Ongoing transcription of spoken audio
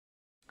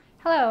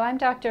Hello, I'm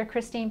Dr.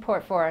 Christine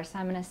Portfors.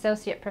 I'm an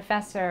associate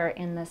professor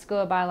in the School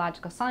of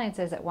Biological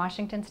Sciences at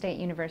Washington State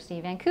University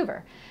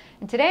Vancouver.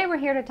 And today we're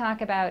here to talk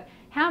about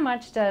how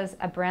much does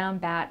a brown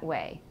bat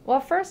weigh?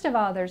 Well, first of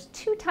all, there's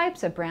two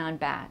types of brown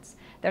bats.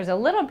 There's a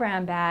little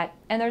brown bat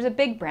and there's a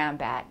big brown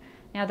bat.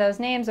 Now those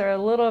names are a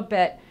little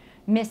bit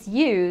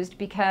misused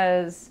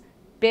because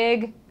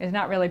big is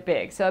not really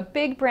big. So a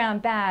big brown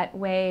bat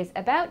weighs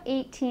about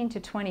 18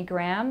 to 20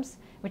 grams,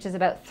 which is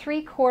about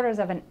 3/4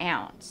 of an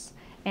ounce.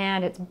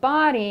 And its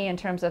body, in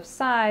terms of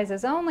size,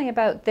 is only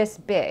about this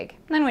big.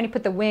 And then when you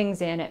put the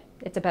wings in,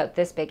 it's about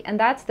this big. And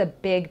that's the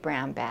big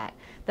brown bat.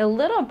 The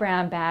little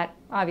brown bat,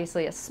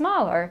 obviously is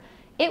smaller.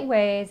 It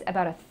weighs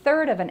about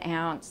 1/3 of an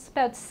ounce,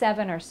 about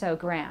 7 or so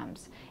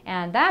grams.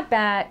 And that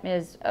bat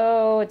is,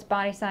 its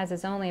body size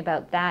is only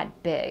about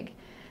that big.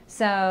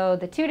 So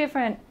the two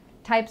different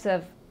types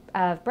of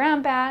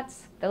brown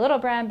bats, the little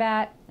brown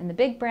bat and the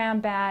big brown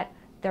bat,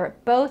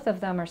 both of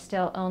them are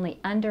still only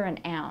under an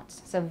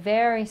ounce, so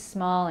very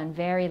small and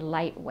very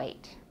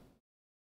lightweight.